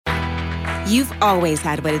You've always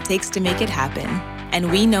had what it takes to make it happen,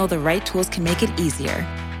 and we know the right tools can make it easier.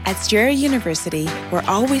 At Strayer University, we're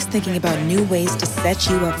always thinking about new ways to set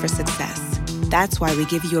you up for success. That's why we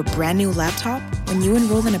give you a brand new laptop when you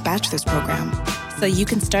enroll in a bachelor's program, so you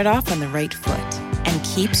can start off on the right foot and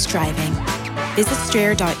keep striving. Visit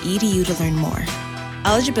strayer.edu to learn more.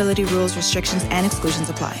 Eligibility rules, restrictions, and exclusions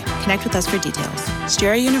apply. Connect with us for details.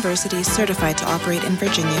 Strayer University is certified to operate in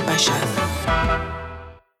Virginia by Chev.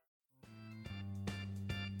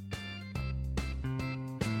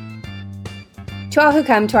 To all who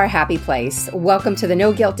come to our happy place, welcome to the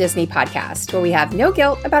No Guilt Disney podcast, where we have no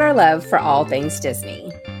guilt about our love for all things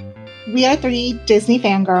Disney. We are 3 Disney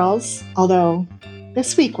fangirls, although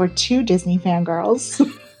this week we're 2 Disney fangirls.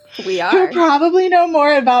 We are. Who probably know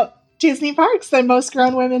more about Disney parks than most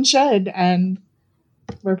grown women should, and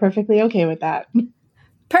we're perfectly okay with that.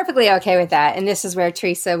 Perfectly okay with that. And this is where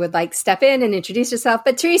Teresa would like step in and introduce herself.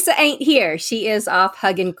 But Teresa ain't here. She is off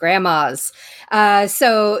hugging grandmas.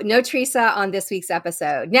 So no Teresa on this week's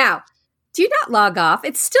episode. Now, do not log off.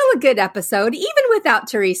 It's still a good episode, even without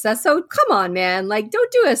Teresa. So come on, man. Like,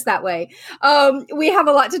 don't do us that way. We have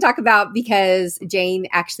a lot to talk about because Jane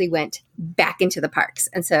actually went back into the parks.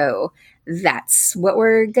 And so that's what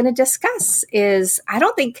we're going to discuss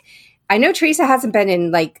I know Teresa hasn't been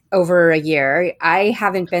in like over a year. I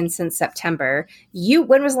haven't been since September.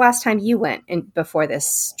 When was the last time you went before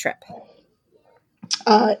this trip?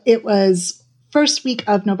 It was first week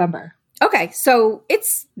of November. Okay, so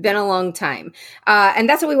it's been a long time. And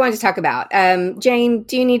that's what we wanted to talk about. Jane,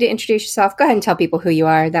 do you need to introduce yourself? Go ahead and tell people who you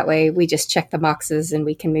are. That way we just check the boxes and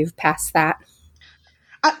we can move past that.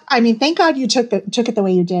 I mean, thank God you took it the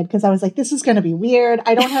way you did, because I was like, this is going to be weird.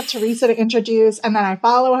 I don't have Teresa to introduce, and then I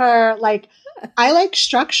follow her. Like, I like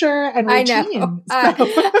structure and routine.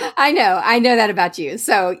 I know that about you.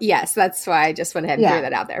 So yes, that's why I just went ahead and threw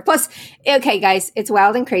that out there. Plus, okay, guys, it's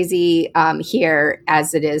wild and crazy here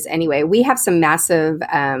as it is anyway. We have some massive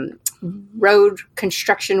road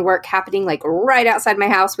construction work happening like right outside my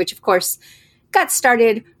house, which of course got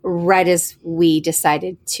started right as we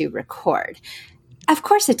decided to record. Of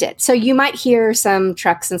course it did. So you might hear some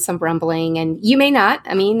trucks and some rumbling, and you may not.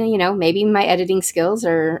 I mean, maybe my editing skills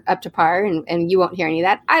are up to par and you won't hear any of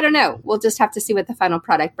that. I don't know. We'll just have to see what the final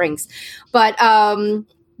product brings. But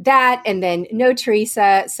that, and then no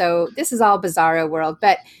Teresa. So this is all bizarro world.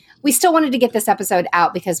 But we still wanted to get this episode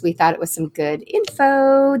out because we thought it was some good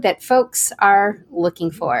info that folks are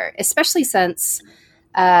looking for, especially since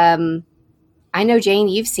I know, Jane,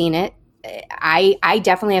 you've seen it. I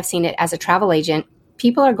definitely have seen it as a travel agent.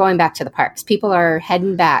 People are going back to the parks. People are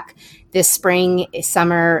heading back this spring,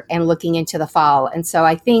 summer, and looking into the fall. And so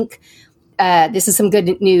I think this is some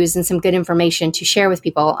good news and some good information to share with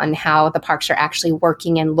people on how the parks are actually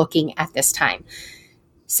working and looking at this time.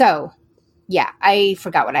 So, yeah, I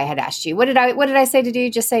forgot what I had asked you. What did I say to do?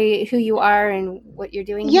 Just say who you are and what you're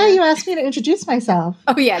doing Yeah, here? you asked me to introduce myself.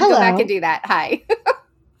 Oh, yeah. Hello. Go back and do that. Hi.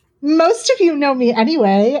 Most of you know me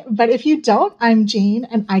anyway, but if you don't, I'm Jane,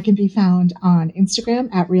 and I can be found on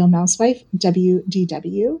Instagram at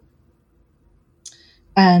RealMouseWifeWDW.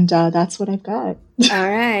 And that's what I've got. All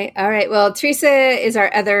right. Well, Teresa is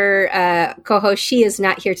our other co-host. She is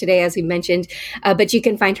not here today, as we mentioned, but you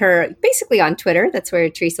can find her basically on Twitter. That's where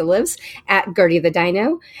Teresa lives, at Gertie the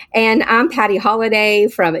Dino. And I'm Patty Holiday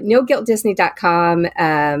from NoGuiltDisney.com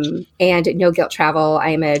and No Guilt Travel. I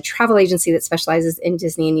am a travel agency that specializes in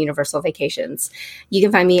Disney and Universal vacations. You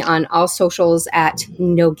can find me on all socials at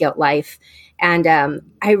No Guilt Life. And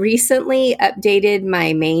I recently updated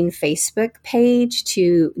my main Facebook page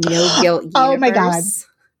to No Guilt Universe. Oh my God.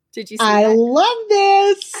 Did you see I that? love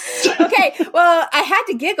this. Okay. Well, I had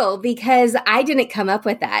to giggle because I didn't come up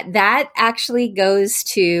with that. That actually goes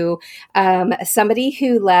to somebody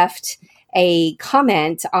who left a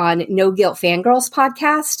comment on No Guilt Fangirls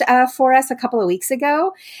podcast for us a couple of weeks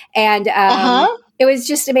ago. And it was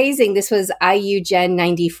just amazing. This was IU Jen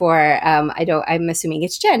 94. I'm assuming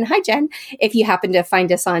it's Jen. Hi, Jen. If you happen to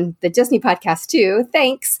find us on the Disney podcast too,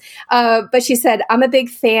 thanks. But she said, I'm a big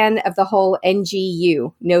fan of the whole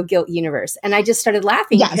NGU, No Guilt Universe. And I just started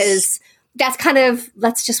laughing because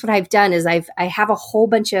that's just what I've done is I have a whole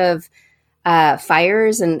bunch of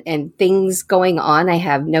fires and things going on. I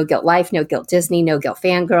have No Guilt Life, No Guilt Disney, No Guilt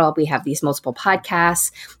Fangirl. We have these multiple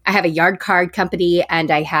podcasts. I have a yard card company and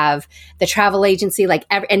I have the travel agency,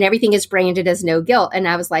 and everything is branded as No Guilt. And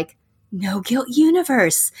I was like, No Guilt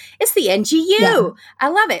Universe. It's the NGU. Yeah. I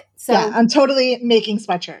love it. So yeah, I'm totally making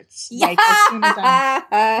sweatshirts. Yeah. Like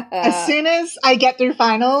as soon as I get ththrough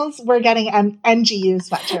finals, we're getting NGU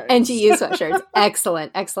sweatshirts. NGU sweatshirts.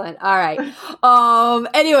 Excellent. All right.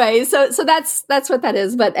 Anyway, so that's what that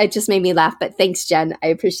is, but it just made me laugh. But thanks, Jen. I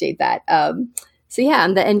appreciate that. So yeah,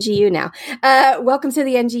 I'm the NGU now. Welcome to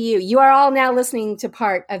the NGU. You are all now listening to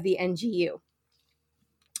part of the NGU.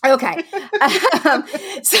 Okay.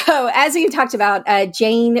 So as we talked about,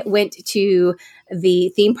 Jane went to the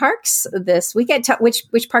theme parks this weekend.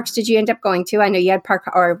 Which parks did you end up going to? I know you had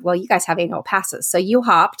you guys have annual passes. So you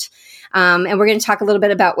hopped. And we're going to talk a little bit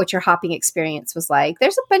about what your hopping experience was like.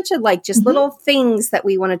 There's a bunch of just little things that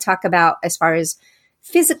we want to talk about as far as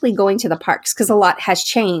physically going to the parks, because a lot has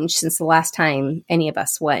changed since the last time any of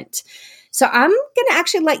us went. So I'm going to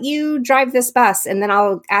actually let you drive this bus, and then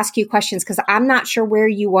I'll ask you questions because I'm not sure where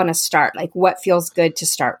you want to start, like what feels good to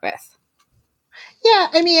start with. Yeah,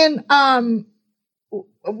 I mean,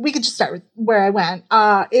 we could just start with where I went.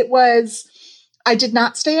 I did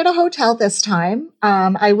not stay at a hotel this time.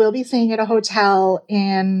 I will be staying at a hotel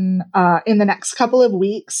in the next couple of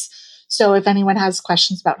weeks. So if anyone has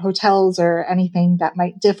questions about hotels or anything that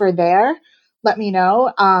might differ there, let me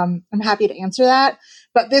know. I'm happy to answer that.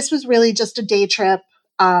 But this was really just a day trip.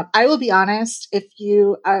 I will be honest, if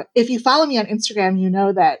you follow me on Instagram, you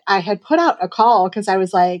know that I had put out a call because I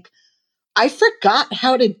was like, I forgot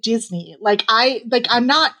how to Disney.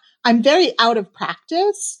 I'm very out of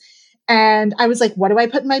practice. And I was like, what do I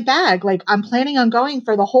put in my bag? Like, I'm planning on going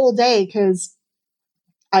for the whole day because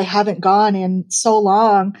I haven't gone in so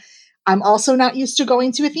long. I'm also not used to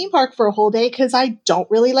going to a theme park for a whole day because I don't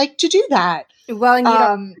really like to do that. Well, and you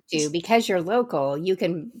don't have to, because you're local. You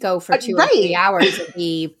can go for 2 or 3 hours and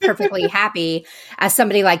be perfectly happy. As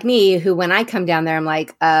somebody like me, who when I come down there, I'm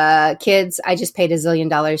like, kids, I just paid $1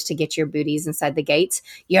 zillion to get your booties inside the gates.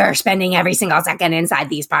 You're spending every single second inside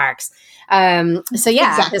these parks. So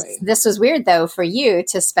yeah, exactly. This was weird though for you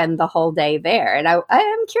to spend the whole day there. And I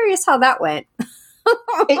am curious how that went.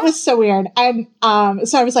 It was so weird. And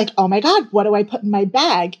so I was like, oh my God, what do I put in my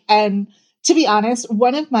bag? And to be honest,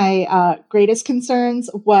 one of my greatest concerns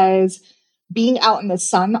was being out in the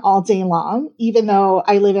sun all day long. Even though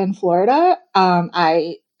I live in Florida,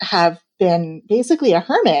 I have been basically a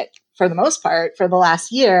hermit for the most part for the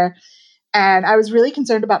last year. And I was really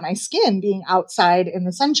concerned about my skin being outside in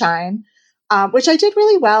the sunshine, which I did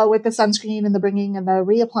really well with the sunscreen and the bringing and the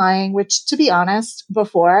reapplying, which, to be honest,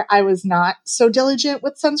 before I was not so diligent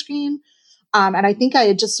with sunscreen. And I think I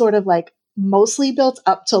had just sort of mostly built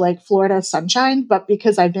up to Florida sunshine, but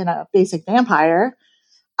because I've been a basic vampire,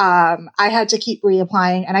 I had to keep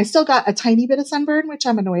reapplying, and I still got a tiny bit of sunburn, which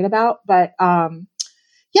I'm annoyed about. But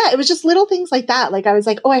yeah, it was just little things like that. I was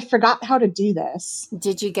like, oh, I forgot how to do this.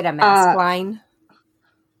 Did you get a mask line?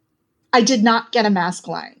 I did not get a mask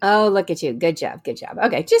line. Oh, look at you. Good job.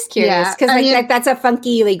 Okay. Just curious. Because that's a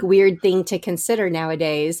funky, weird thing to consider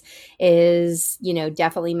nowadays is,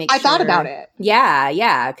 definitely make sure. I thought about it.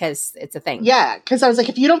 Yeah. Because it's a thing. Yeah. Because I was like,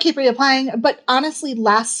 if you don't keep reapplying, but honestly,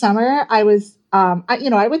 last summer I was,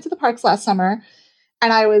 I went to the parks last summer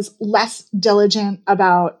and I was less diligent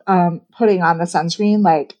about putting on the sunscreen.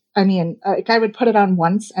 I would put it on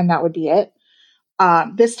once and that would be it.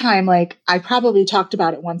 This time, I probably talked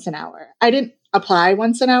about it once an hour. I didn't apply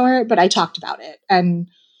once an hour, but I talked about it. And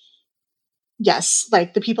yes,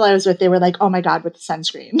 the people I was with, they were like, oh my God, with the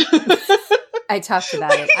sunscreen. I talked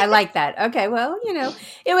about it. I like that. Okay. Well,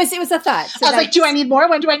 it was a thought. So I was like, do I need more?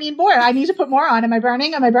 When do I need more? I need to put more on. Am I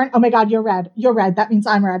burning? Oh my God, you're red. You're red. That means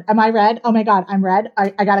I'm red. Am I red? Oh my God, I'm red.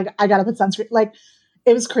 I gotta put sunscreen.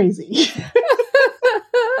 It was crazy.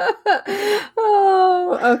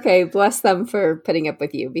 Oh, okay. Bless them for putting up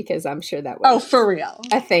with you, because I'm sure that was for real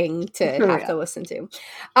a thing to listen to.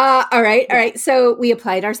 All right. So we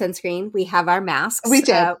applied our sunscreen. We have our masks. We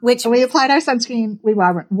did. We applied our sunscreen. We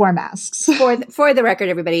wore masks. For the record,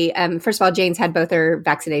 everybody. First of all, Jane's had both her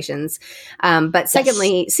vaccinations. But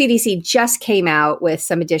secondly, yes. CDC just came out with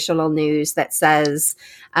some additional news that says,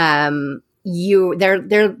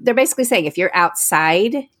 they're basically saying if you're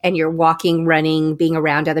outside and you're walking, running, being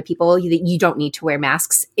around other people, you don't need to wear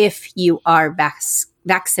masks if you are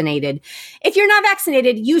vaccinated. If you're not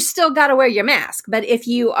vaccinated, you still got to wear your mask. But if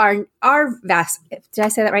you did I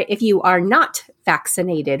say that right? If you are not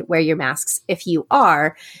vaccinated, wear your masks. If you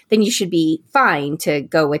are, then you should be fine to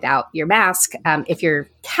go without your mask if you're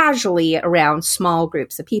casually around small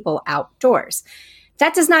groups of people outdoors.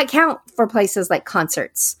 That does not count for places like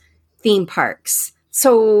concerts, theme parks.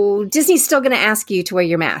 So Disney's still going to ask you to wear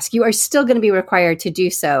your mask. You are still going to be required to do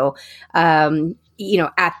so, at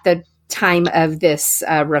the time of this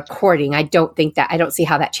recording, I don't see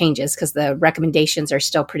how that changes, because the recommendations are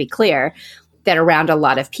still pretty clear that around a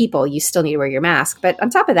lot of people, you still need to wear your mask. But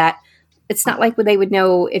on top of that, it's not like they would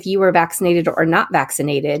know if you were vaccinated or not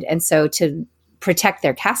vaccinated. And so to protect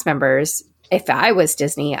their cast members, if I was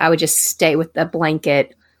Disney, I would just stay with the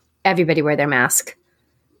blanket, everybody wear their mask,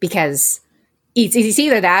 because it's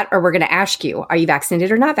either that or we're going to ask you, are you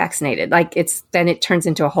vaccinated or not vaccinated? Like then it turns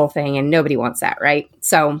into a whole thing, and nobody wants that. Right.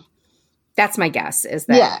 So that's my guess, is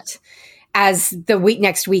that as the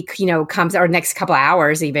next week, comes, or next couple of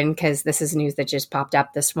hours, even, because this is news that just popped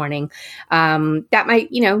up this morning, that might,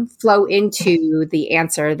 flow into the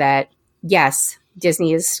answer that yes,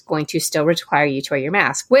 Disney is going to still require you to wear your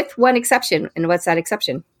mask, with one exception. And what's that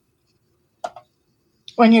exception?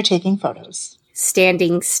 When you're taking photos.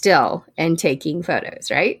 Standing still and taking photos,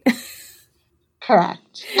 right?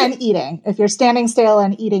 Correct. And eating. If you're standing still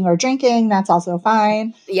and eating or drinking, that's also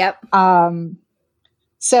fine. Yep.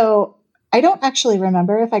 So I don't actually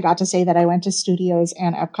remember if I got to say that I went to Studios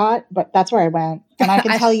and Epcot, but that's where I went. And I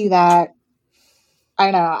can tell you that, I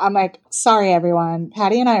know, I'm like, sorry, everyone.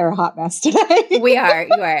 Patty and I are a hot mess today. We are.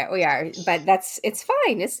 But it's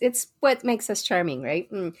fine. It's what makes us charming, right?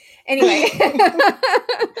 Anyway.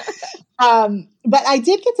 But I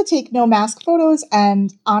did get to take no mask photos,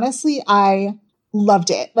 and honestly, I loved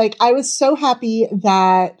it. Like, I was so happy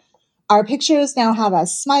that our pictures now have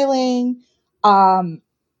us smiling.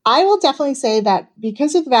 I will definitely say that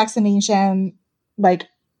because of the vaccination, like,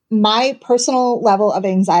 my personal level of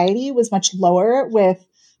anxiety was much lower with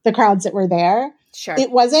the crowds that were there. Sure.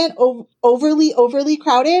 It wasn't overly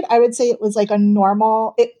crowded. I would say it was like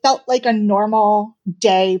it felt like a normal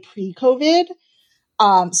day pre-COVID.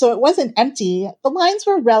 So it wasn't empty. The lines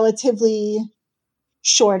were relatively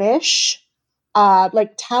shortish.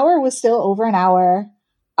 Like, Tower was still over an hour.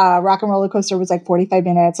 Rock and Roller Coaster was like 45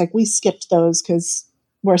 minutes. Like, we skipped those because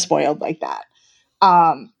we're spoiled like that.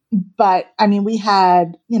 But I mean, we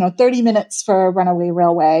had, 30 minutes for Runaway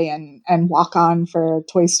Railway and Walk On for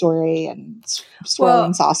Toy Story and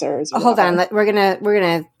Swirling Saucers. Hold on. We're going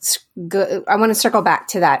to go. I want to circle back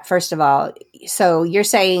to that first of all. So you're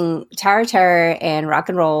saying Tower of Terror and Rock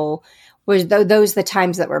and Roll, were those the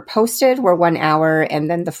times that were posted, were 1 hour and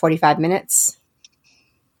then the 45 minutes?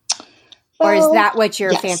 Or is that what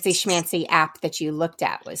your fancy schmancy app that you looked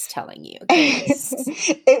at was telling you?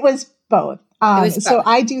 It was both. So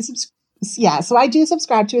I do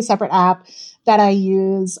subscribe to a separate app that I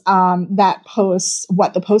use that posts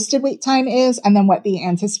what the posted wait time is and then what the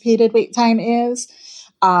anticipated wait time is.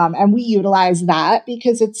 And we utilize that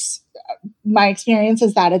because my experience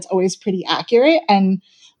is that it's always pretty accurate. And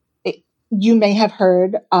you may have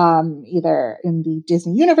heard either in the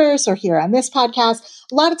Disney universe or here on this podcast,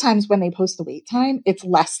 a lot of times when they post the wait time, it's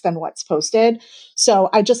less than what's posted. So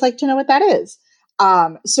I just like to know what that is.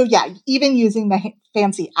 So yeah, even using the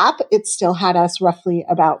fancy app, it still had us roughly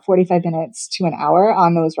about 45 minutes to an hour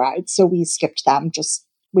on those rides. So we skipped them,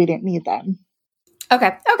 we didn't need them.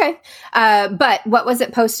 Okay. But what was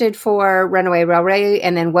it posted for Runaway Railway?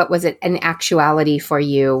 And then what was it in actuality for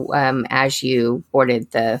you as you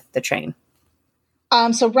boarded the train?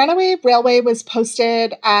 So Runaway Railway was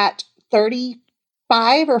posted at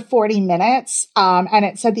 35 or 40 minutes. And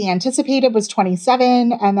it said the anticipated was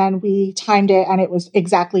 27. And then we timed it and it was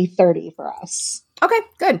exactly 30 for us. Okay,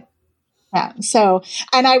 good. Yeah. So,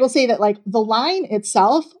 and I will say that like the line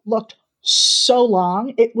itself looked so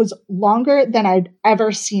long. It was longer than I'd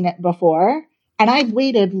ever seen it before. And I've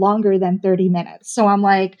waited longer than 30 minutes. So I'm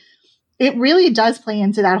like, it really does play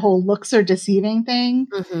into that whole looks are deceiving thing.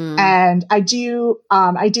 Mm-hmm. And I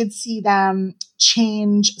did see them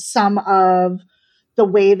change some of the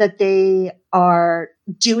way that they are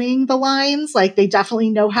doing the lines. Like they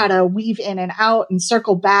definitely know how to weave in and out and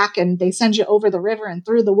circle back, and they send you over the river and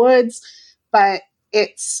through the woods. But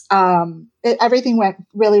everything went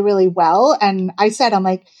really, really well. And I'm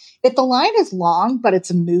like, if the line is long, but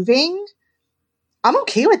it's moving, I'm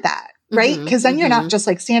okay with that. Right. Because then you're not just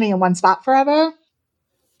like standing in one spot forever.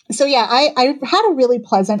 So yeah, I had a really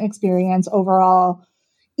pleasant experience overall,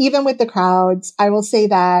 even with the crowds. I will say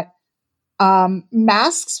that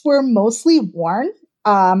masks were mostly worn.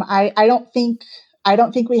 I don't think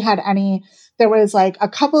we had any. There was like a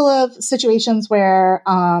couple of situations where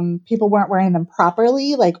people weren't wearing them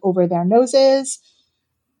properly, like over their noses.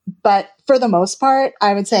 But for the most part,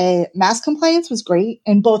 I would say mask compliance was great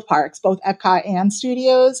in both parks, both Epcot and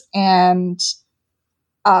Studios. And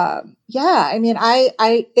yeah, I mean,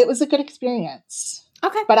 it was a good experience.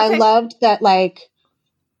 Okay. But I loved that, like,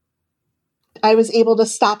 I was able to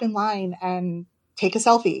stop in line and take a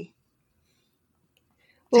selfie.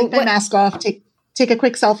 Take my mask off, take a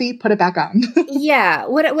quick selfie, put it back on. Yeah.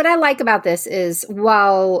 What I like about this is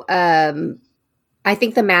while I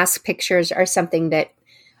think the mask pictures are something that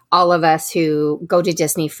all of us who go to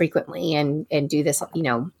Disney frequently and do this,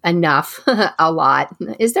 enough, a lot.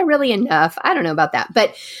 Is there really enough? I don't know about that,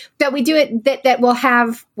 but we do it that we'll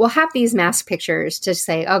have these mask pictures to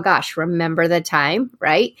say, oh gosh, remember the time,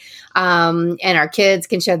 right? And our kids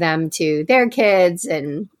can show them to their kids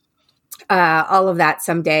and all of that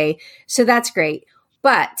someday. So that's great.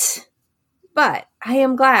 But I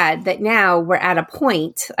am glad that now we're at a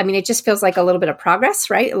point. I mean, it just feels like a little bit of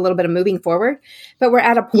progress, right? A little bit of moving forward, but we're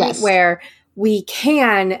at a point where we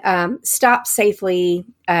can stop safely.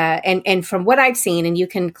 And from what I've seen, and you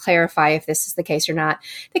can clarify if this is the case or not,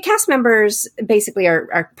 the cast members basically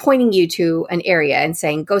are pointing you to an area and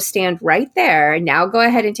saying, go stand right there. Now go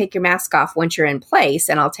ahead and take your mask off once you're in place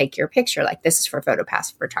and I'll take your picture. Like this is for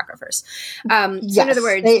PhotoPass photographers. So in other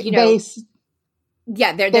words,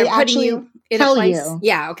 they're putting you in a place.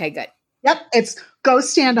 Yeah. Okay, good. Yep. It's go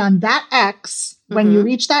stand on that X. When you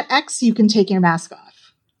reach that X, you can take your mask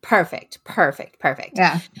off. Perfect.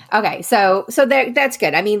 Yeah. Okay. So that's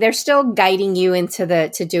good. I mean, they're still guiding you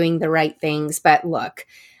to doing the right things, but look,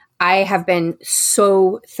 I have been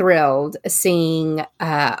so thrilled seeing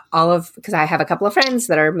because I have a couple of friends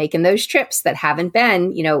that are making those trips that haven't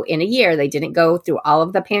been, in a year. They didn't go through all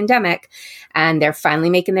of the pandemic and they're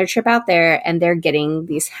finally making their trip out there and they're getting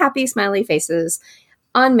these happy, smiley faces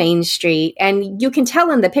on Main Street. And you can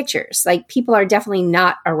tell in the pictures, like people are definitely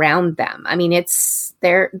not around them. I mean, there's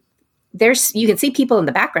you can see people in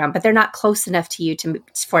the background, but they're not close enough to you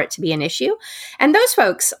for it to be an issue. And those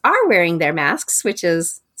folks are wearing their masks, which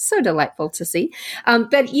is so delightful to see.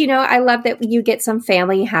 But, I love that you get some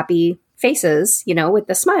family happy faces, with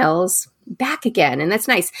the smiles back again. And that's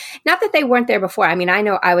nice. Not that they weren't there before. I mean, I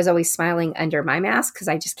know I was always smiling under my mask because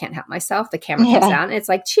I just can't help myself. The camera comes down and it's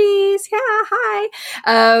like, cheese. Yeah. Hi.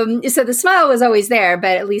 So the smile was always there,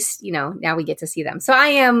 but at least, now we get to see them. So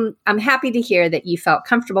I'm happy to hear that you felt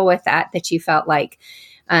comfortable with that you felt like,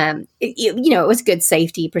 it was good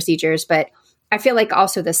safety procedures, but I feel like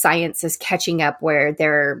also the science is catching up where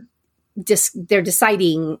they're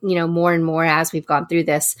deciding, more and more as we've gone through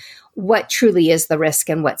this, what truly is the risk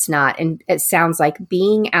and what's not. And it sounds like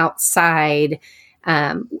being outside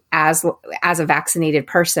as a vaccinated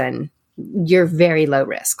person, you're very low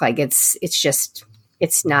risk. Like it's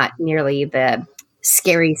not nearly the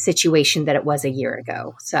scary situation that it was a year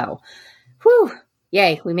ago. So, whew.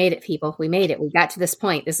 Yay, we made it, people. We made it. We got to this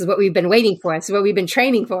point. This is what we've been waiting for. This is what we've been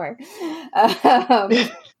training for.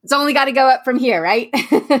 It's only got to go up from here, right?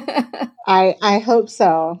 I hope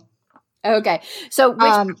so. Okay. So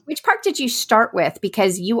which park did you start with?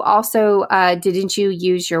 Because you also, didn't you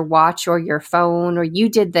use your watch or your phone, or you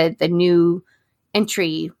did the new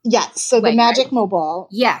entry? Yes. So the Magic Mobile.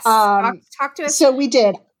 Yes. Talk to us. So we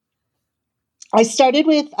did. I started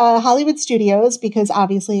with Hollywood Studios because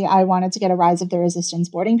obviously I wanted to get a Rise of the Resistance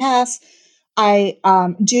boarding pass. I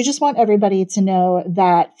do just want everybody to know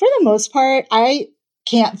that for the most part, I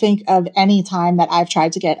can't think of any time that I've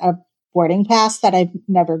tried to get a boarding pass that I've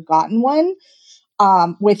never gotten one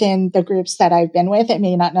within the groups that I've been with. It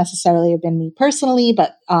may not necessarily have been me personally,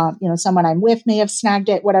 but someone I'm with may have snagged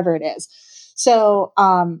it, whatever it is. So,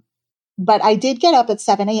 but I did get up at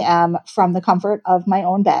 7 a.m. from the comfort of my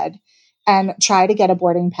own bed and try to get a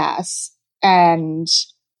boarding pass. And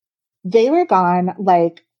they were gone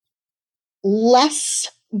like less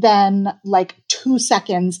than like 2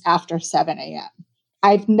 seconds after 7 a.m.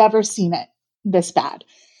 I've never seen it this bad.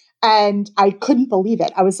 And I couldn't believe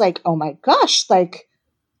it. I was like, oh my gosh, like,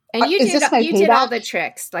 and you did all the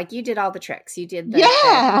tricks. Like you did all the tricks. You did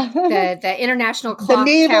the international clock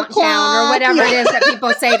countdown or whatever it is that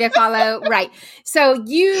people say to follow. Right. So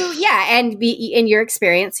and in your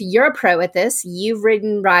experience, you're a pro at this. You've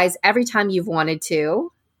ridden Rise every time you've wanted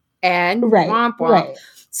to. And womp womp. Right.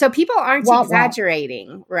 So people aren't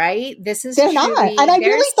exaggerating, right? They're not. And I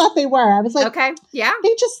really thought they were. I was like, okay, yeah.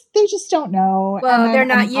 They just don't know. Well, they're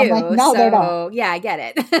not you. I'm like, no, they don't. Yeah, I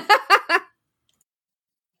get it.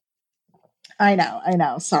 I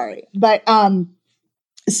know. Sorry. But,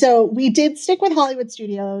 so we did stick with Hollywood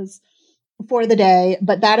Studios for the day,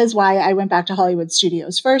 but that is why I went back to Hollywood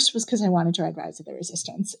Studios first, was because I wanted to ride Rise of the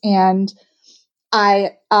Resistance. And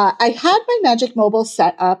I had my Magic Mobile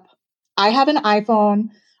set up. I have an iPhone.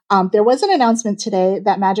 There was an announcement today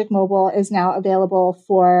that Magic Mobile is now available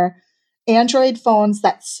for Android phones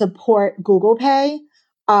that support Google Pay.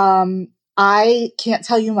 I can't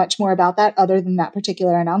tell you much more about that other than that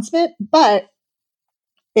particular announcement, but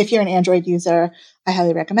if you're an Android user, I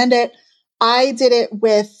highly recommend it. I did it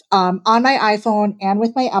with on my iPhone and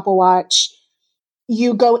with my Apple Watch.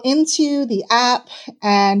 you go into the app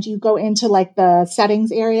and you go into like the settings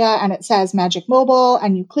area and it says Magic Mobile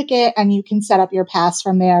and you click it and you can set up your pass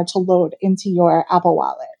from there to load into your Apple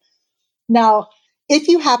Wallet. Now, if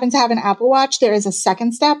you happen to have an Apple Watch, there is a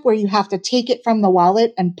second step where you have to take it from the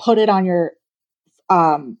wallet and put it on your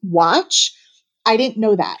watch. I didn't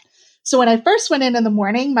know that. So when I first went in the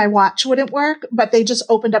morning, my watch wouldn't work, but they just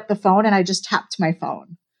opened up the phone and I just tapped my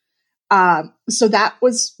phone. So that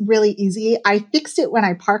was really easy. I fixed it when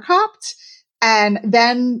I park hopped. And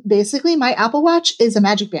then basically my Apple Watch is a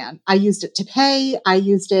Magic Band. I used it to pay. I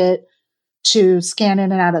used it to scan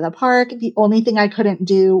in and out of the park. The only thing I couldn't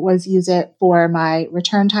do was use it for my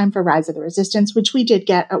return time for Rise of the Resistance, which we did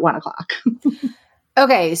get at 1:00.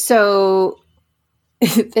 Okay. So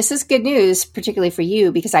this is good news, particularly for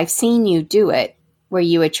you, because I've seen you do it where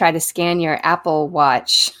you would try to scan your Apple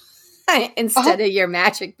Watch instead of your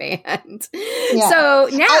Magic Band. Yeah. So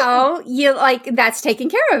now you like that's taken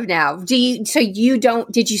care of now. Did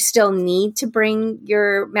you still need to bring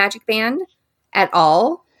your Magic Band at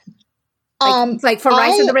all? Like for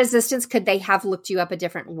Rise of the Resistance, could they have looked you up a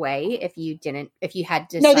different way if you had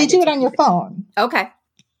decided? No, they do it on your phone. Okay.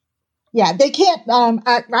 Yeah, they can't,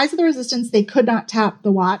 at Rise of the Resistance, they could not tap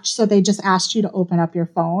the watch, so they just asked you to open up your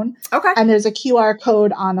phone. Okay. And there's a QR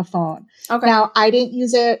code on the phone. Okay. Now, I didn't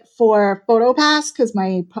use it for PhotoPass because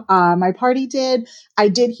my party did. I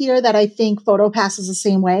did hear that I think PhotoPass is the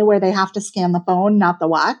same way, where they have to scan the phone, not the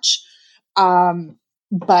watch.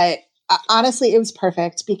 But honestly, it was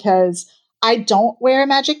perfect because I don't wear a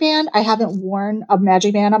Magic Band. I haven't worn a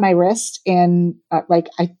Magic Band on my wrist in,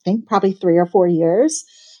 I think probably 3 or 4 years.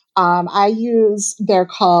 They're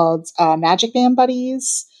called Magic Band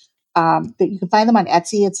Buddies. That you can find them on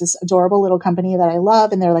Etsy. It's this adorable little company that I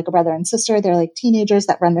love, and they're like a brother and sister. They're like teenagers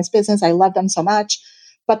that run this business. I love them so much,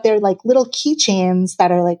 but they're like little keychains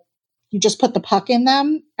that are like, you just put the puck in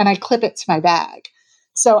them and I clip it to my bag.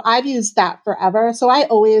 So I've used that forever. So I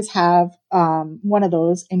always have one of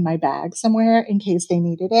those in my bag somewhere in case they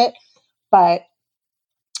needed it. But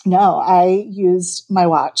no, I used my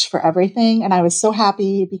watch for everything. And I was so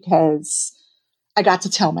happy because I got to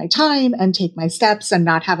tell my time and take my steps and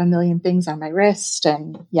not have a million things on my wrist.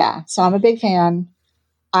 And yeah, so I'm a big fan.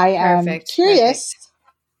 I am curious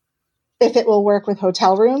if it will work with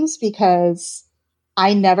hotel rooms because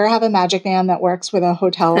I never have a Magic Band that works with a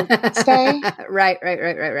hotel stay. Right.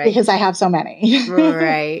 Because I have so many.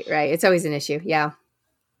 Right. It's always an issue. Yeah.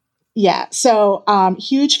 Yeah. So,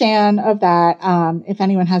 huge fan of that. If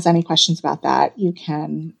anyone has any questions about that, you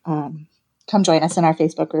can come join us in our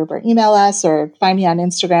Facebook group or email us or find me on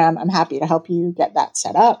Instagram. I'm happy to help you get that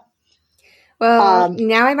set up. Well,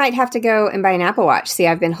 now I might have to go and buy an Apple Watch. See,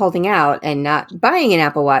 I've been holding out and not buying an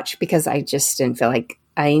Apple Watch because I just didn't feel like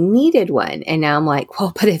I needed one. And now I'm like,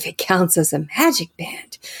 well, but if it counts as a Magic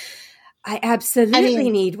Band, I absolutely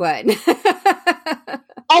need one.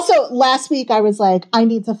 Also, last week I was like, I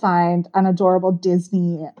need to find an adorable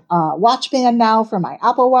Disney watch band now for my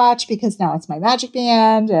Apple Watch because now it's my Magic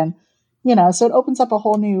Band. And, so it opens up a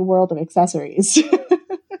whole new world of accessories.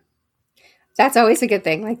 That's always a good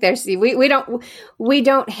thing. Like we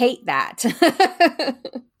don't hate that.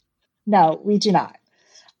 No, we do not.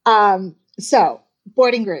 So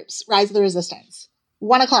boarding groups, Rise of the Resistance,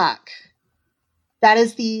 1:00. That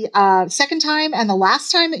is the second time and the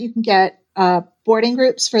last time that you can get boarding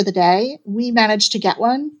groups for the day. We managed to get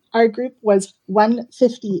one. Our group was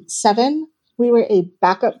 157. We were a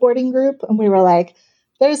backup boarding group, and we were like,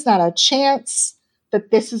 there's not a chance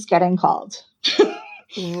that this is getting called.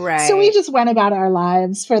 Right. So we just went about our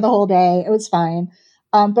lives for the whole day. It was fine.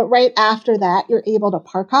 But right after that, you're able to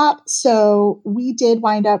park hop. So we did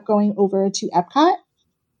wind up going over to Epcot,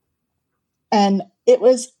 and it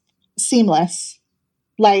was seamless.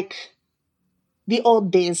 Like the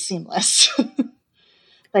old days seamless.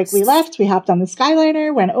 Like we left, we hopped on the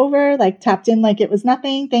Skyliner, went over, tapped in like it was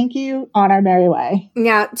nothing. Thank you. On our merry way.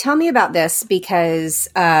 Now, tell me about this because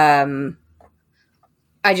I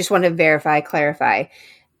just want to clarify.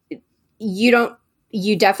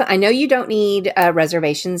 I know you don't need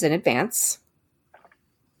reservations in advance.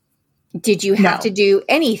 Did you have to do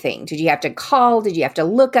anything? Did you have to call? Did you have to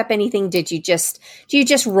look up anything? Do you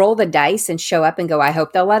just roll the dice and show up and go, I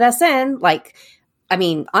hope they'll let us in?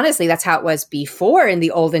 Honestly, that's how it was before in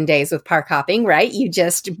the olden days with park hopping, right?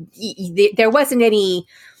 There wasn't any,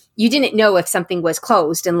 you didn't know if something was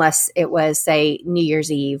closed unless it was, say, New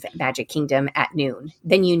Year's Eve, Magic Kingdom at noon.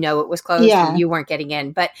 Then it was closed and you weren't getting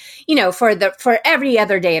in. But, for every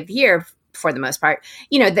other day of the year, for the most part,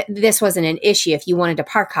 this wasn't an issue. If you wanted to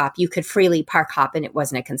park hop, you could freely park hop and it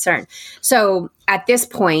wasn't a concern. So at this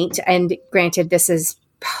point, and granted, this is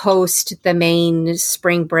post the main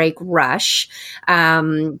spring break rush.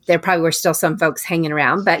 There probably were still some folks hanging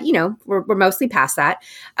around, but we're mostly past that.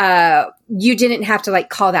 You didn't have to like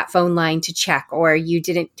call that phone line to check, or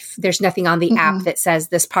there's nothing on the app that says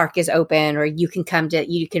this park is open, or you can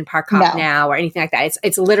park hop now, or anything like that.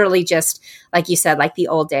 It's literally just, like you said, like the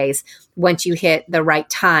old days. Once you hit the right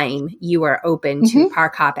time, you are open to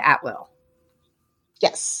park hop at will.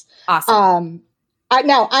 Yes. Awesome.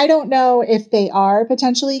 Now, I don't know if they are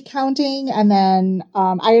potentially counting. And then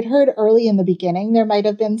I had heard early in the beginning, there might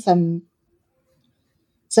have been some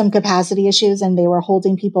capacity issues and they were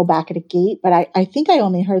holding people back at a gate. But I think I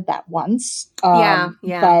only heard that once. Yeah.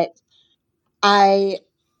 But I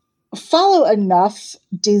follow enough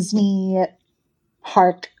Disney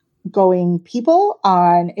park going people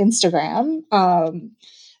on Instagram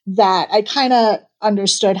that I kind of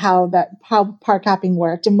understood how park hopping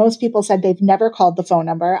worked. And most people said they've never called the phone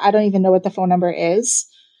number. I don't even know what the phone number is.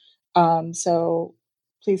 So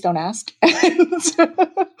please don't ask.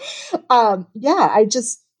 I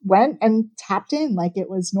just went and tapped in like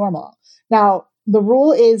it was normal. Now, the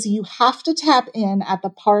rule is you have to tap in at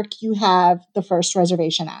the park you have the first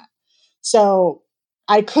reservation at. So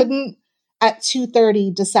I couldn't at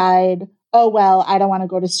 2:30 decide, oh, well, I don't want to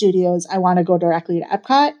go to Studios. I want to go directly to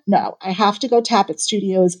Epcot. No, I have to go tap at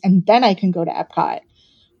Studios and then I can go to Epcot.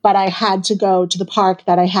 But I had to go to the park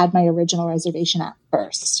that I had my original reservation at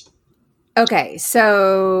first. Okay,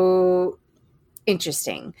 so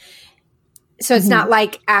interesting. So it's not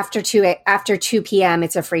like after 2 p.m.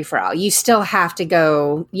 it's a free for all. You still have to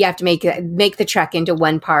go. You have to make the trek into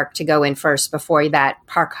one park to go in first before that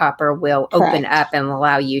park hopper will open up and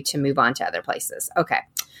allow you to move on to other places. Okay.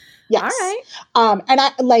 Yes. All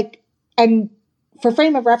right. And for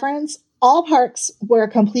frame of reference, all parks were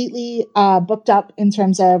completely booked up in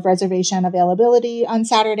terms of reservation availability on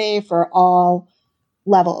Saturday for all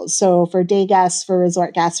levels. So for day guests, for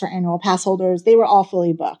resort guests, for annual pass holders, they were all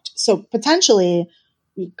fully booked. So potentially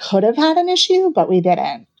we could have had an issue, but we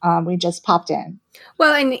didn't. We just popped in.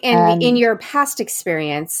 Well, and in your past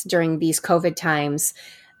experience during these COVID times,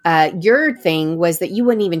 your thing was that you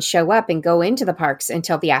wouldn't even show up and go into the parks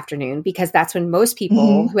until the afternoon, because that's when most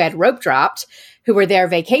people who had rope dropped, who were there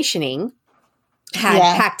vacationing, had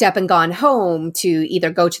packed up and gone home to either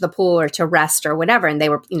go to the pool or to rest or whatever. And they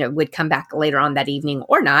were, would come back later on that evening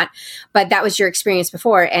or not. But that was your experience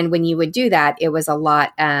before. And when you would do that, it was a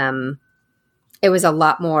lot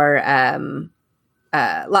more,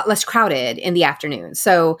 lot less crowded in the afternoon.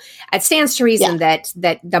 So it stands to reason that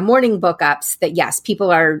the morning book ups, that yes,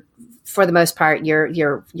 people are, for the most part,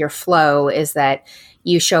 your flow is that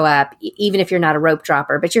you show up, even if you're not a rope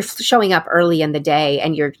dropper, but you're showing up early in the day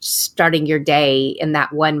and you're starting your day in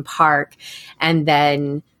that one park. And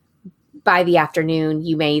then by the afternoon,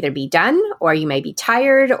 you may either be done or you may be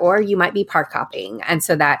tired or you might be park hopping. And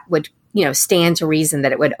so that would, stand to reason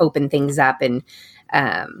that it would open things up and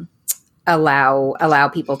allow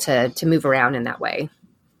people to move around in that way.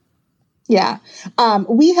 Yeah.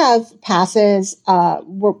 We have passes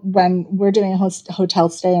when we're doing a hotel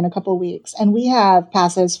stay in a couple of weeks, and we have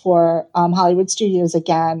passes for Hollywood Studios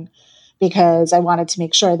again, because I wanted to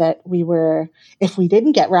make sure that if we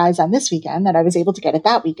didn't get rides on this weekend, that I was able to get it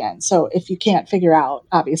that weekend. So if you can't figure out,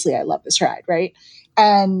 obviously I love this ride, right?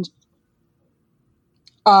 And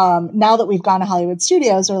now that we've gone to Hollywood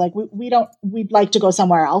Studios, we're like, we'd like to go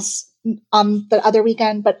somewhere else on the other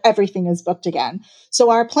weekend, but everything is booked again. So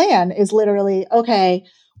our plan is literally, okay,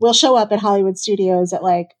 we'll show up at Hollywood Studios at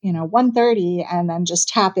 1:30 and then just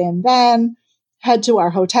tap in, then head to our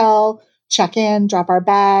hotel, check in, drop our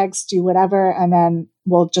bags, do whatever. And then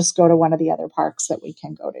we'll just go to one of the other parks that we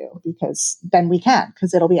can go to, because then we can,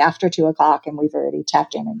 because it'll be after 2:00 and we've already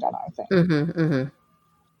tapped in and done our thing.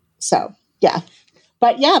 So yeah,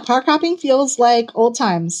 but yeah, park hopping feels like old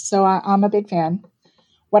times. So I'm a big fan.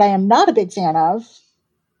 What I am not a big fan of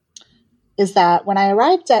is that when I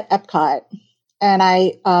arrived at Epcot and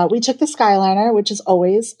we took the Skyliner, which is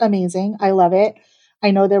always amazing. I love it.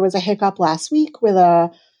 I know there was a hiccup last week with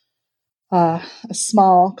a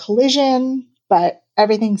small collision, but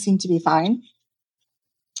everything seemed to be fine.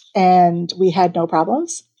 And we had no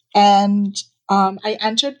problems. And I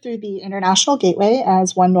entered through the International Gateway,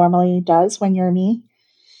 as one normally does when you're me.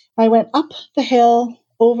 I went up the hill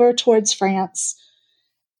over towards France.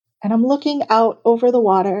 And I'm looking out over the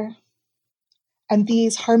water, and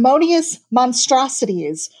these harmonious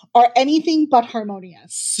monstrosities are anything but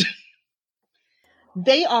harmonious.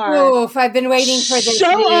 They are. Oof, I've been waiting for this. So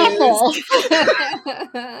awful.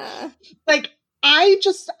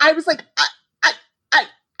 I was like,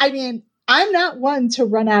 I'm not one to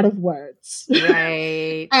run out of words.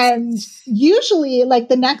 Right. And usually like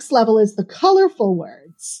the next level is the colorful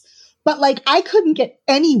words. But like I couldn't get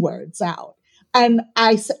any words out. And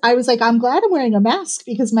I was like, I'm glad I'm wearing a mask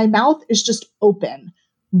because my mouth is just open.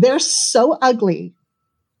 They're so ugly.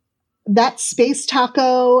 That space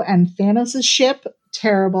taco and Thanos' ship,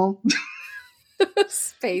 terrible.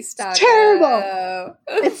 Space taco. Terrible.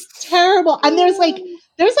 It's terrible. And there's like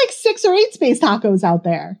 6 or 8 space tacos out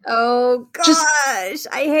there. Oh gosh,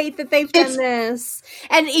 I hate that they've done this.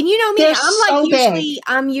 And you know me,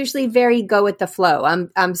 I'm usually very go with the flow.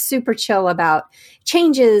 I'm super chill about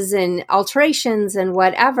changes and alterations and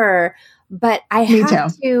whatever. But I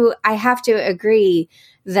have to agree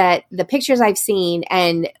that the pictures I've seen,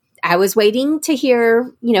 and I was waiting to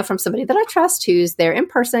hear, from somebody that I trust who's there in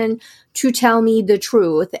person to tell me the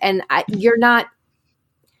truth. And you're not.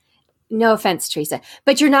 No offense, Teresa,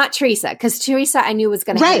 but you're not Teresa, because Teresa I knew was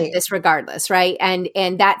going to hate this regardless, right? And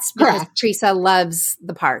that's because Teresa loves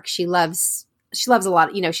the park. She loves a lot.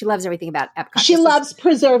 She loves everything about Epcot. She loves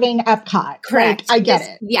preserving Epcot. Correct. Like, I get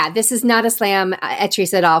it. Yeah, this is not a slam at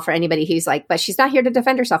Teresa at all for anybody who's like, but she's not here to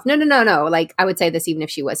defend herself. No. Like I would say this even if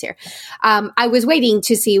she was here. I was waiting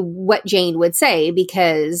to see what Jane would say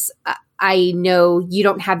because I know you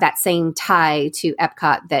don't have that same tie to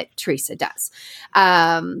Epcot that Teresa does.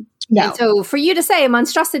 No. And so for you to say a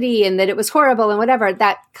monstrosity and that it was horrible and whatever,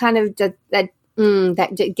 that kind of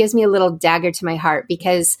that gives me a little dagger to my heart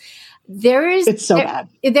because it's so bad.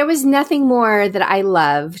 There was nothing more that I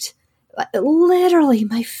loved. Literally,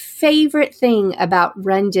 my favorite thing about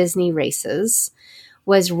Run Disney races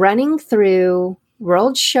was running through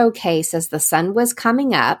World Showcase as the sun was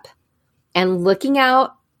coming up and looking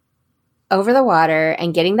out over the water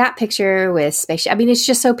and getting that picture with spaceship. I mean, it's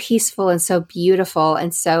just so peaceful and so beautiful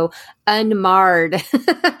and so unmarred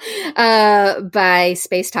by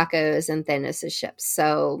space tacos and Thanos' ships.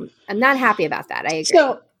 So I'm not happy about that. I agree.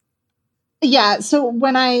 So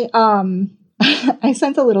when I I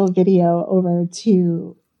sent a little video over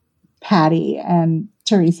to Patty and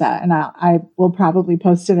Teresa, and I will probably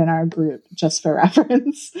post it in our group just for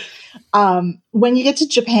reference. When you get to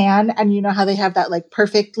Japan and you know how they have that like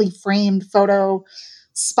perfectly framed photo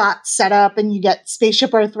spot set up and you get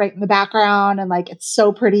Spaceship Earth right in the background and like it's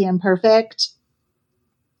so pretty and perfect.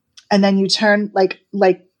 And then you turn like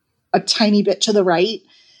a tiny bit to the right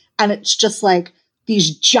and it's just like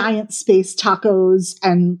these giant space tacos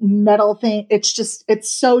and metal thing. It's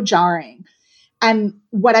so jarring. And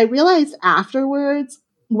what I realized afterwards,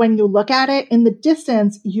 when you look at it in the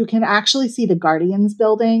distance, you can actually see the Guardians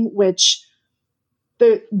building, which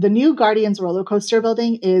the new Guardians roller coaster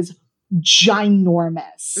building is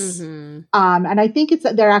ginormous. Mm-hmm. And I think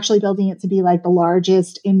they're actually building it to be like the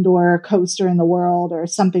largest indoor coaster in the world or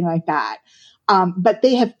something like that. But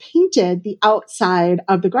they have painted the outside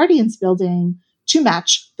of the Guardians building to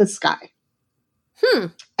match the sky.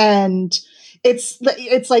 And it's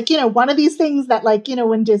like, one of these things that like,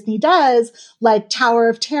 when Disney does, like Tower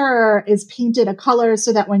of Terror is painted a color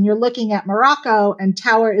so that when you're looking at Morocco and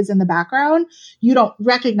Tower is in the background, you don't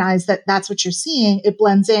recognize that that's what you're seeing. It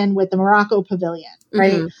blends in with the Morocco pavilion.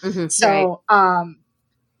 Right. Mm-hmm, mm-hmm, so,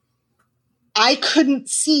 I couldn't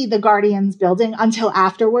see the Guardians building until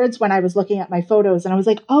afterwards when I was looking at my photos and I was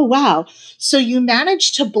like, oh, wow. So you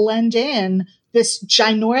managed to blend in this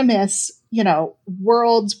ginormous,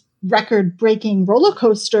 world record breaking roller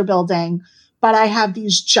coaster building, but I have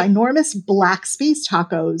these ginormous black space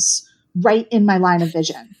tacos right in my line of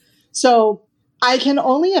vision. So I can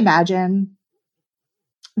only imagine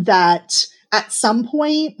that at some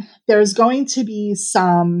point there's going to be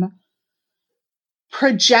some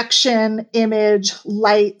projection image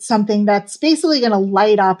light, something that's basically going to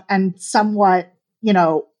light up and somewhat,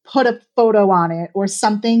 put a photo on it or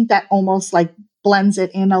something that almost like blends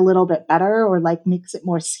it in a little bit better or like makes it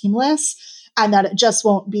more seamless and that it just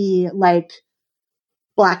won't be like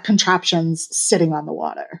black contraptions sitting on the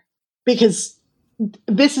water because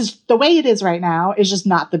this is the way it is right now is just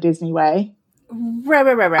not the Disney way. Right.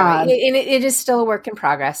 And it is still a work in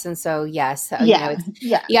progress. And so, yes. So I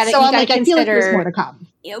feel like there's more to come.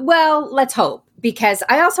 Well, let's hope because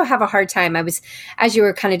I also have a hard time. As you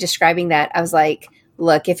were kind of describing that, I was like,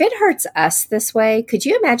 look, if it hurts us this way, could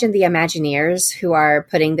you imagine the Imagineers who are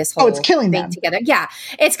putting this whole it's killing thing them together? Yeah.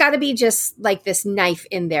 It's got to be just like this knife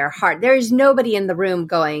in their heart. There's nobody in the room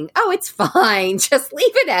going, oh, it's fine. Just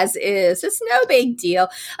leave it as is. It's no big deal.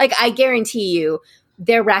 Like, I guarantee you,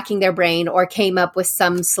 they're racking their brain or came up with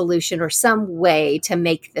some solution or some way to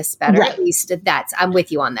make this better. Right. At least I'm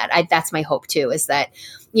with you on that. That's my hope too, is that,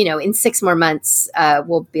 in 6 more months,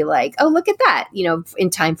 we'll be like, oh, look at that, in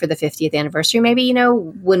time for the 50th anniversary, maybe,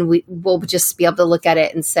 when we'll just be able to look at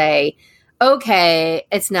it and say, okay,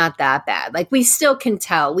 it's not that bad. Like, we still can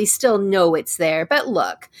tell, we still know it's there, but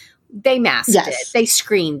look, they masked it, they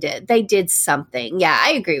screened it, they did something. Yeah,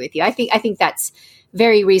 I agree with you. I think that's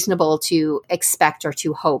very reasonable to expect or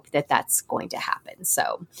to hope that that's going to happen.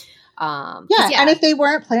 So, and if they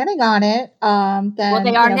weren't planning on it, then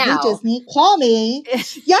they are now. Hey, Disney, call me.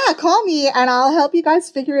 Call me, and I'll help you guys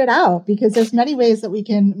figure it out, because there's many ways that we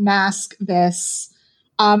can mask this.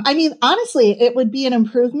 I mean, honestly, it would be an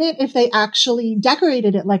improvement if they actually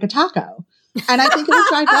decorated it like a taco. And I think it would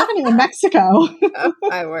drive revenue in Mexico. Oh,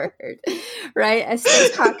 my word. Right? A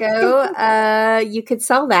steak taco. You could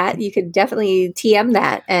sell that. You could definitely TM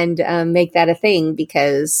that and make that a thing,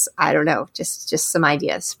 because I don't know, just some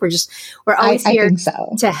ideas. We're always here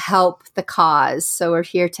to help the cause. So we're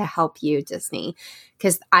here to help you, Disney,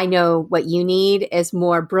 because I know what you need is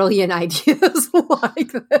more brilliant ideas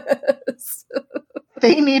like this.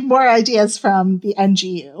 They need more ideas from the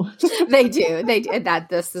NGU. They do.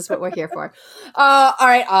 This is what we're here for. All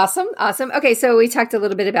right. Awesome. Okay. So we talked a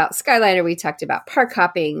little bit about Skyliner. We talked about park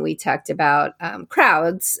hopping. We talked about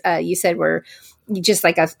crowds. You said we're just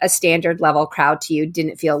like a standard level crowd to you.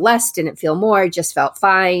 Didn't feel less, didn't feel more, just felt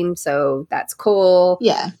fine. So that's cool.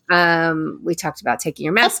 Yeah. We talked about taking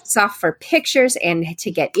your masks off for pictures and to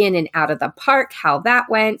get in and out of the park, how that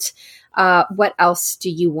went. What else do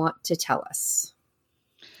you want to tell us?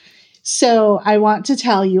 So I want to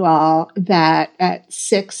tell you all that at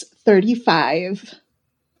 6:35,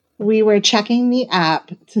 we were checking the app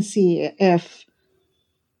to see if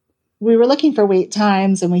we were looking for wait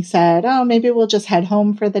times, and we said, oh, maybe we'll just head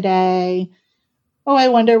home for the day. Oh, I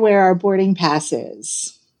wonder where our boarding pass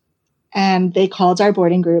is. And they called our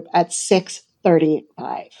boarding group at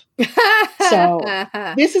 6:35. So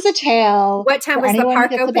this is a tale. What time was the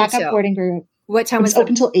park open till? Boarding group. What time was it?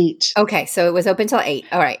 Open till 8. Okay, so it was open till 8.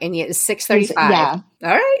 All right, and it's 6:35. Yeah. All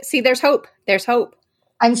right. See, there's hope. There's hope.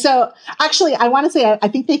 And so, actually, I want to say I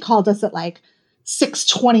think they called us at like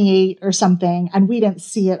 6:28 or something, and we didn't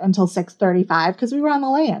see it until 6:35 because we were on the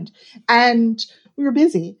land and we were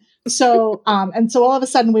busy. So, and so all of a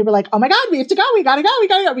sudden we were like, oh my God, we have to go. We gotta go.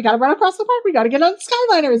 We gotta run across the park. We gotta get on the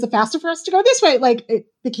Skyliner. Is it faster for us to go this way? Like, it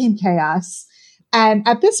became chaos. And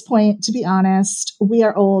at this point, to be honest, we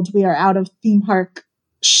are old. We are out of theme park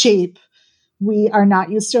shape. We are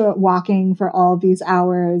not used to walking for all of these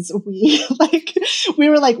hours. We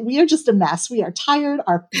were like, we are just a mess. We are tired.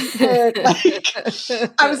 Our feet hurt.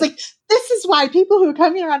 I was like, this is why people who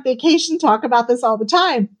come here on vacation talk about this all the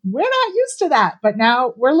time. We're not used to that, but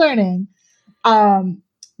now we're learning.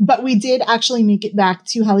 But we did actually make it back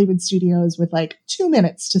to Hollywood Studios with like 2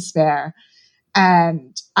 minutes to spare.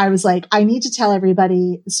 And I was like, I need to tell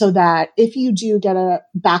everybody so that if you do get a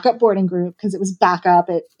backup boarding group, because it was backup,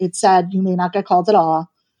 it said you may not get called at all,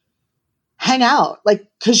 hang out,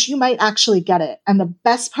 because you might actually get it. And the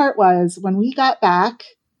best part was when we got back,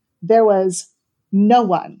 there was no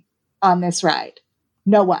one on this ride.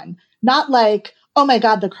 No one. Not like, oh my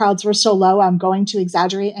God, the crowds were so low, I'm going to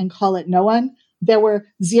exaggerate and call it no one. There were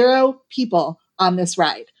 0 people on this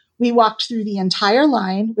ride. We walked through the entire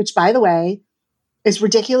line, which, by the way, is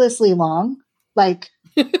ridiculously long.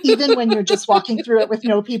 Even when you're just walking through it with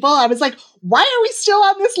no people, I was like, why are we still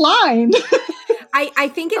on this line? I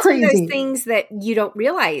think it's one of those things that you don't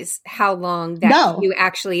realize how long that queue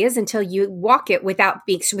actually is until you walk it without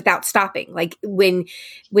stopping. Like when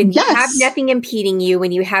you have nothing impeding you,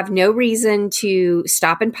 when you have no reason to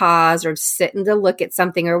stop and pause or sit and to look at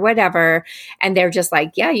something or whatever, and they're just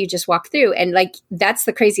like, yeah, you just walk through. And that's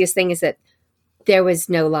the craziest thing, is that there was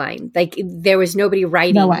no line. There was nobody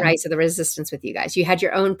riding Rise of the Resistance with you guys. You had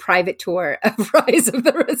your own private tour of Rise of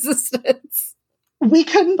the Resistance. We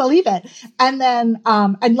couldn't believe it. And then,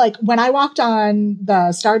 when I walked on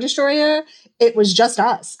the Star Destroyer, it was just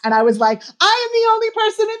us. And I was like, I am the only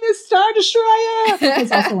person in this Star Destroyer.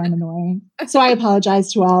 Because also I'm annoying. So I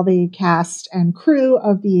apologize to all the cast and crew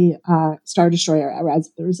of the Star Destroyer at Rise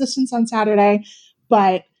of the Resistance on Saturday.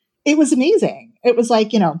 But it was amazing. It was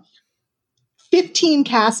 15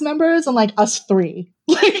 cast members and us 3.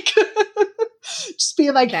 Just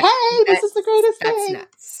being like, hey, this is the greatest thing.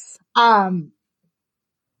 That's nuts.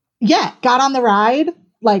 Yeah, got on the ride.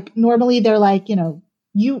 Normally they're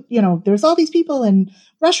there's all these people and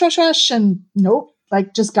rush. And nope,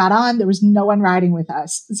 just got on. There was no one riding with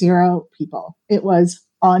us. 0 people. It was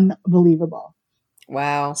unbelievable.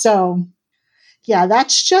 Wow. So yeah,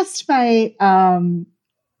 that's just my,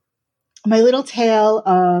 my little tale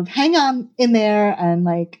of hang on in there and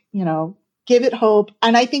like, you know, give it hope.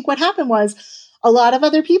 And I think what happened was a lot of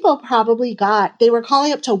other people probably they were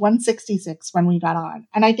calling up to 166 when we got on.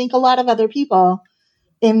 And I think a lot of other people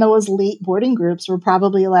in those late boarding groups were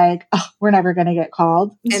probably like, oh, we're never going to get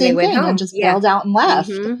called. And Same they went thing, home. and just bailed out and left.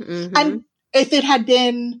 And if it had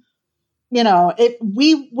been, you know,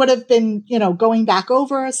 we would have been, you know, going back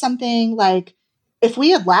over something like, if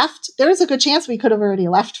we had left, there was a good chance we could have already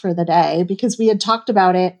left for the day because we had talked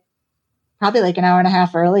about it probably like an hour and a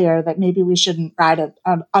half earlier that maybe we shouldn't ride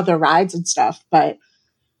on other rides and stuff. But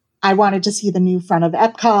I wanted to see the new front of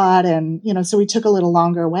Epcot and, you know, so we took a little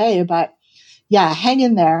longer way. But yeah, hang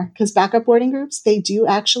in there because backup boarding groups, they do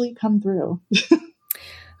actually come through.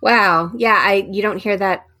 Wow. Yeah. You don't hear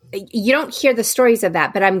that. You don't hear the stories of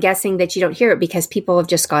that, but I'm guessing that you don't hear it because people have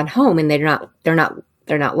just gone home and they're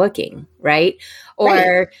not looking, right?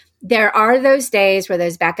 Or there are those days where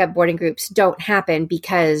those backup boarding groups don't happen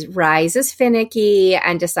because Rise is finicky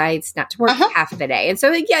and decides not to work half of the day. And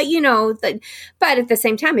so, yeah, you know, but at the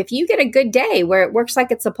same time, if you get a good day where it works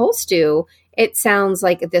like it's supposed to, it sounds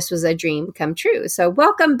like this was a dream come true. So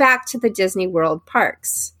welcome back to the Disney World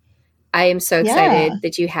parks. I am so excited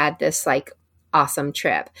that you had this like awesome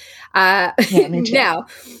trip. Now,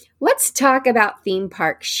 let's talk about theme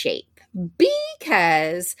park shape.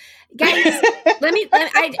 Because guys,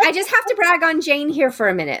 I just have to brag on Jane here for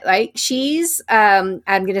a minute. Like she's, I'm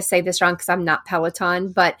going to say this wrong because I'm not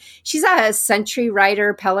Peloton, but she's a Century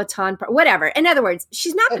Rider, Peloton, whatever. In other words,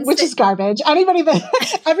 she's not, which is garbage. Everybody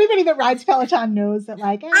that rides Peloton knows that.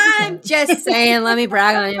 Like, I'm just saying, let me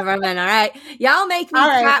brag on you for a minute. All right, y'all make me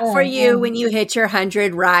clap for you when you hit your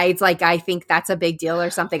 100 rides. Like I think that's a big deal or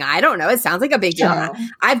something. I don't know. It sounds like a big deal.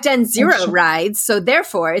 I've done 0 rides, so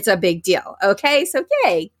therefore it's a big deal. Okay, so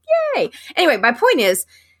yay. Anyway, my point is,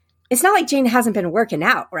 it's not like Jane hasn't been working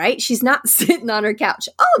out, right? She's not sitting on her couch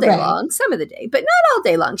all day long, some of the day, but not all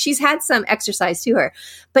day long. She's had some exercise to her.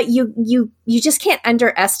 But you just can't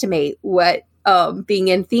underestimate what being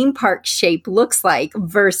in theme park shape looks like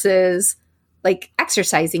versus like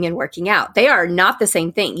exercising and working out. They are not the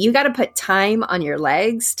same thing. You got to put time on your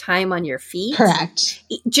legs, time on your feet. Correct.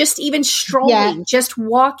 Just even strolling, just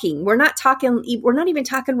walking. We're not even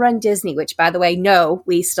talking Run Disney, which by the way, no,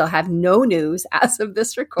 we still have no news as of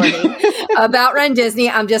this recording about Run Disney.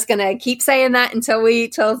 I'm just going to keep saying that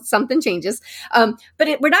until something changes. But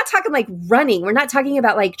we're not talking like running. We're not talking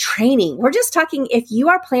about like training. We're just talking, if you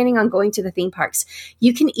are planning on going to the theme parks,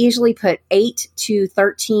 you can easily put 8 to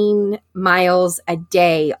 13 miles a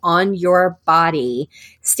day on your body,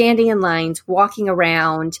 standing in lines, walking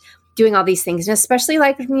around, doing all these things. And especially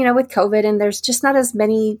like, you know, with COVID and there's just not as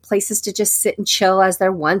many places to just sit and chill as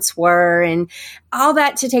there once were and all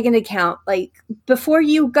that to take into account. Like before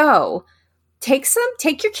you go,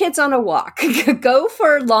 take your kids on a walk, go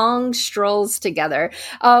for long strolls together.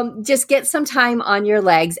 Just get some time on your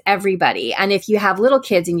legs, everybody. And if you have little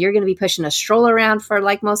kids and you're going to be pushing a stroller around for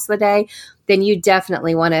like most of the day, then you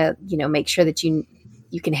definitely want to, you know, make sure that you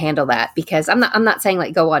can handle that, because I'm not saying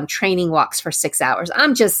like go on training walks for 6 hours.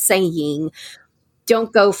 I'm just saying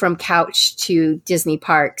don't go from couch to Disney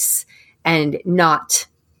parks and not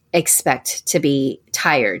expect to be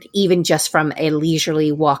tired, even just from a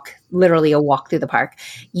leisurely walk, literally a walk through the park.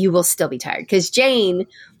 You will still be tired. Because Jane,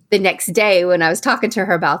 the next day when I was talking to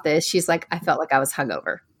her about this, she's like, I felt like I was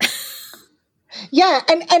hungover. Yeah.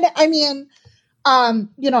 And I mean,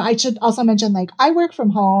 you know, I should also mention, like, I work from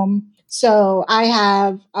home, so I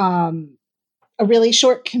have a really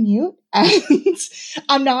short commute, and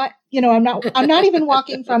I'm not even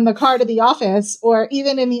walking from the car to the office, or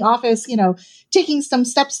even in the office, you know, taking some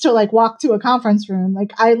steps to like walk to a conference room.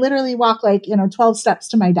 Like I literally walk like, you know, 12 steps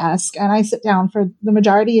to my desk, and I sit down for the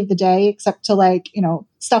majority of the day, except to like, you know,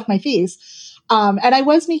 stuff my face. And I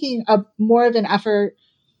was making more of an effort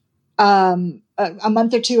a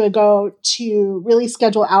month or two ago to really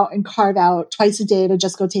schedule out and carve out twice a day to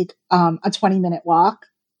just go take a 20-minute walk.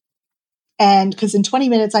 And because in 20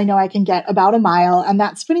 minutes, I know I can get about a mile, and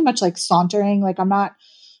that's pretty much like sauntering. Like I'm not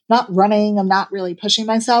running. I'm not really pushing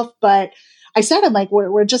myself, but I said, I'm like,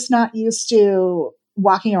 we're just not used to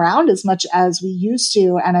walking around as much as we used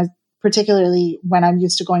to. And particularly when I'm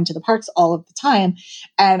used to going to the parks all of the time.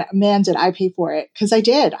 And man, did I pay for it. Cause I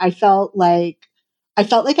did. I felt like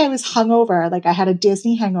I was hungover. Like I had a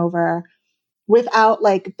Disney hangover without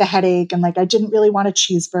like the headache, and like I didn't really want a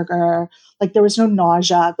cheeseburger. Like there was no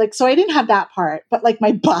nausea. Like, so I didn't have that part, but like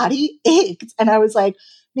my body ached, and I was like,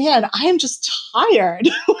 man, I am just tired.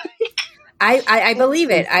 I believe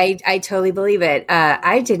it. I totally believe it.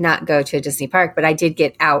 I did not go to a Disney park, but I did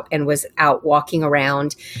get out and was out walking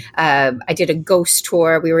around. I did a ghost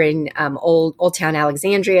tour. We were in Old Town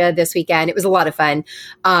Alexandria this weekend. It was a lot of fun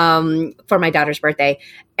for my daughter's birthday.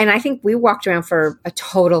 And I think we walked around for a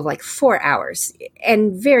total of like 4 hours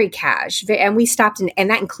and very cash. And we stopped and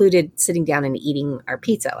that included sitting down and eating our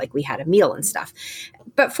pizza. Like we had a meal and stuff,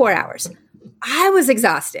 but 4 hours. I was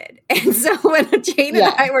exhausted. And so when Jane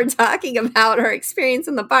and I were talking about our experience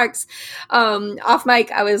in the parks off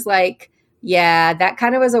mic, I was like, yeah, that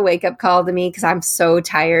kind of was a wake up call to me because I'm so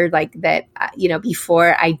tired like that,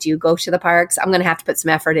 before I do go to the parks, I'm going to have to put some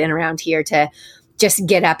effort in around here to just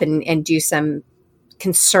get up and do some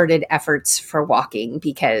concerted efforts for walking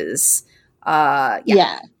because, I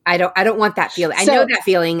don't want that feeling. I know that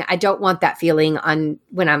feeling. I don't want that feeling on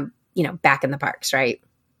when I'm, back in the parks. Right.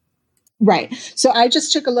 Right. So I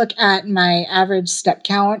just took a look at my average step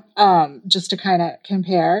count, just to kind of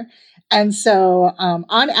compare. And so,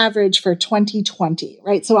 on average for 2020,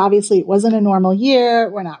 right? So obviously it wasn't a normal year.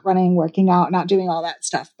 We're not running, working out, not doing all that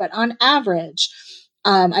stuff. But on average,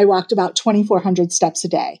 I walked about 2,400 steps a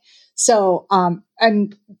day. So,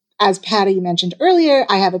 and as Patty mentioned earlier,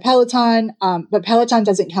 I have a Peloton, but Peloton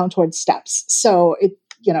doesn't count towards steps. So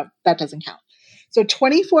that doesn't count. So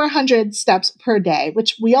 2,400 steps per day,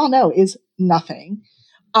 which we all know is nothing.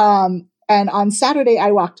 And on Saturday,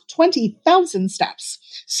 I walked 20,000 steps.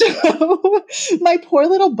 So my poor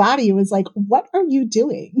little body was like, what are you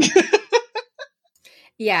doing?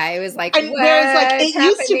 Yeah, it was like, and there's like, it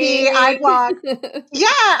used to be, I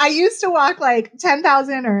used to walk like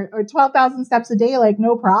 10,000 or 12,000 steps a day, like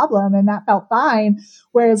no problem. And that felt fine.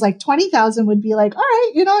 Whereas like 20,000 would be like, all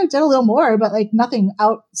right, I did a little more, but like nothing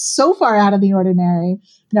so far out of the ordinary.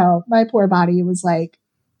 No, my poor body was like,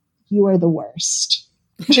 you are the worst.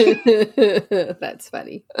 That's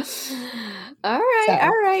funny. All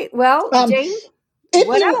right. Well, Jane, if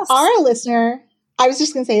you are a listener, I was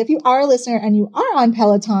just going to say, if you are a listener and you are on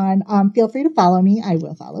Peloton, feel free to follow me. I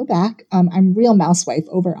will follow back. I'm Real Mousewife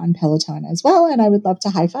over on Peloton as well, and I would love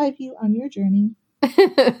to high five you on your journey.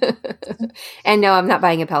 And no, I'm not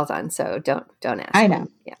buying a Peloton, so don't ask. I know.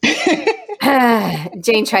 Yeah.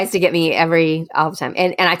 Jane tries to get me all the time,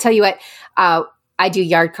 and I tell you what, I do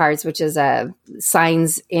yard cards, which is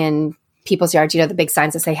signs in people's yards, the big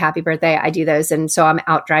signs that say happy birthday. I do those. And so I'm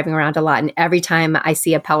out driving around a lot. And every time I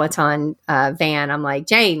see a Peloton van, I'm like,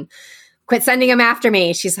 Jane, quit sending them after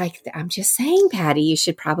me. She's like, I'm just saying, Patty, you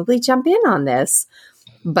should probably jump in on this.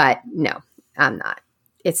 But no, I'm not.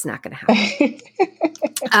 It's not going to happen.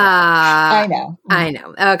 I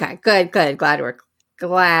know. Okay, good. Glad we're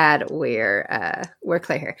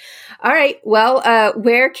clear here. All right. Well,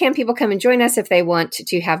 where can people come and join us if they want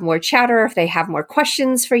to have more chatter, if they have more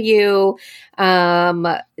questions for you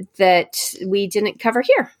that we didn't cover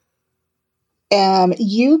here?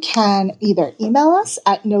 You can either email us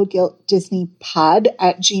at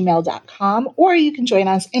noguiltdisneypod@gmail.com, or you can join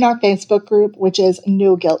us in our Facebook group, which is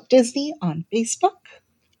No Guilt Disney on Facebook.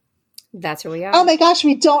 That's where we are. Oh my gosh,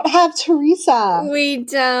 we don't have Teresa. We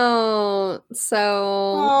don't. So.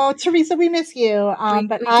 Oh, Teresa, we miss you.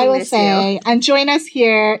 But I will say, and join us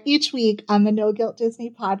here each week on the No Guilt Disney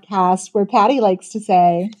podcast, where Patty likes to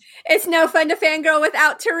say, it's no fun to fangirl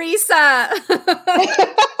without Teresa.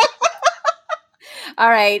 All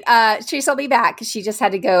right. Teresa will be back because she just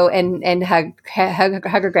had to go and hug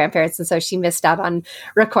her grandparents. And so she missed out on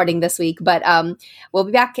recording this week. But we'll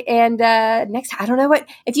be back. And next, I don't know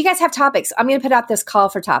if you guys have topics, I'm going to put out this call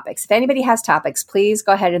for topics. If anybody has topics, please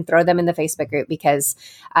go ahead and throw them in the Facebook group because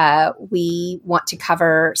we want to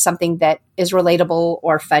cover something that is relatable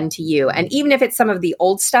or fun to you. And even if it's some of the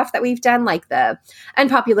old stuff that we've done, like the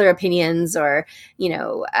unpopular opinions or,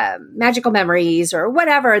 magical memories or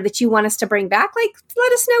whatever that you want us to bring back, like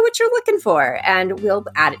let us know what you're looking for and we'll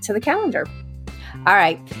add it to the calendar. All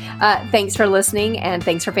right. Thanks for listening and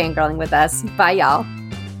thanks for fangirling with us. Bye, y'all.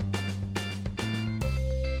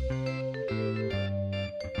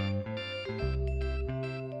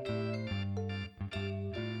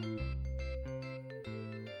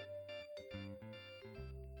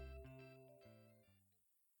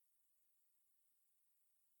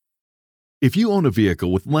 If you own a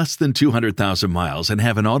vehicle with less than 200,000 miles and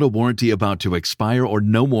have an auto warranty about to expire or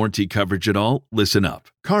no warranty coverage at all, listen up.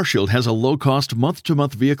 CarShield has a low-cost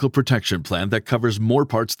month-to-month vehicle protection plan that covers more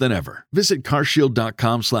parts than ever. Visit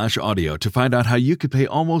carshield.com/audio to find out how you could pay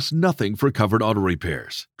almost nothing for covered auto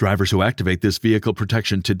repairs. Drivers who activate this vehicle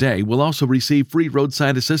protection today will also receive free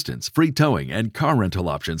roadside assistance, free towing, and car rental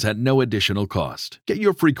options at no additional cost. Get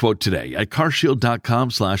your free quote today at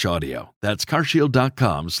carshield.com/audio. That's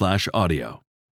carshield.com/audio.